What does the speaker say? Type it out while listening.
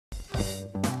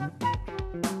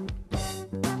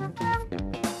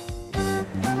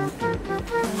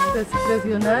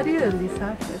Presionar y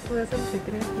deslizar, eso es el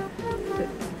secreto.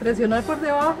 Presionar por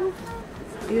debajo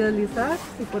y deslizar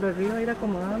y por arriba ir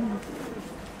acomodando.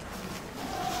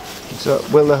 So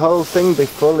will the whole thing be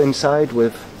full inside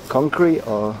with concrete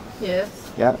or? Yes.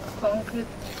 Yeah. Concrete.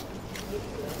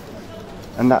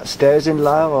 And that stays in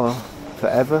Lahr or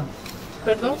forever?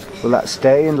 Pardon? Will that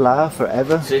stay in Lahr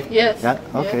forever? Sí. Yes. Yeah.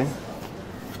 Okay.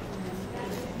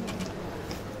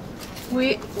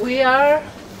 Yes. We are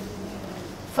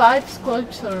 5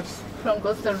 sculptures from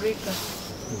Costa Rica.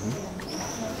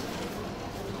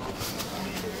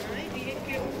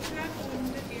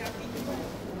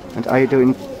 And are you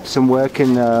doing some work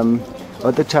in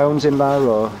other towns in Lahr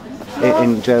or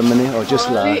in Germany or just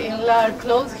Lahr? Only in Lahr,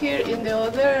 close here in the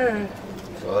other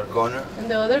corner. In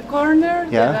the other corner,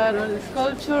 Yeah. there are a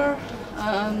sculpture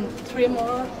and 3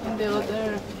 more in the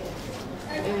other.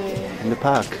 In the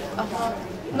park?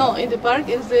 No, in the park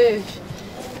is the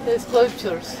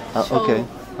sculptures. Okay.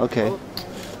 Okay.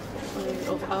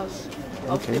 Of us,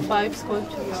 of Okay. the 5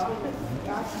 sculptures.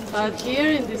 But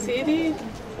here in the city,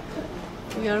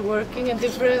 we are working in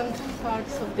different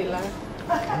parts of the Lahr.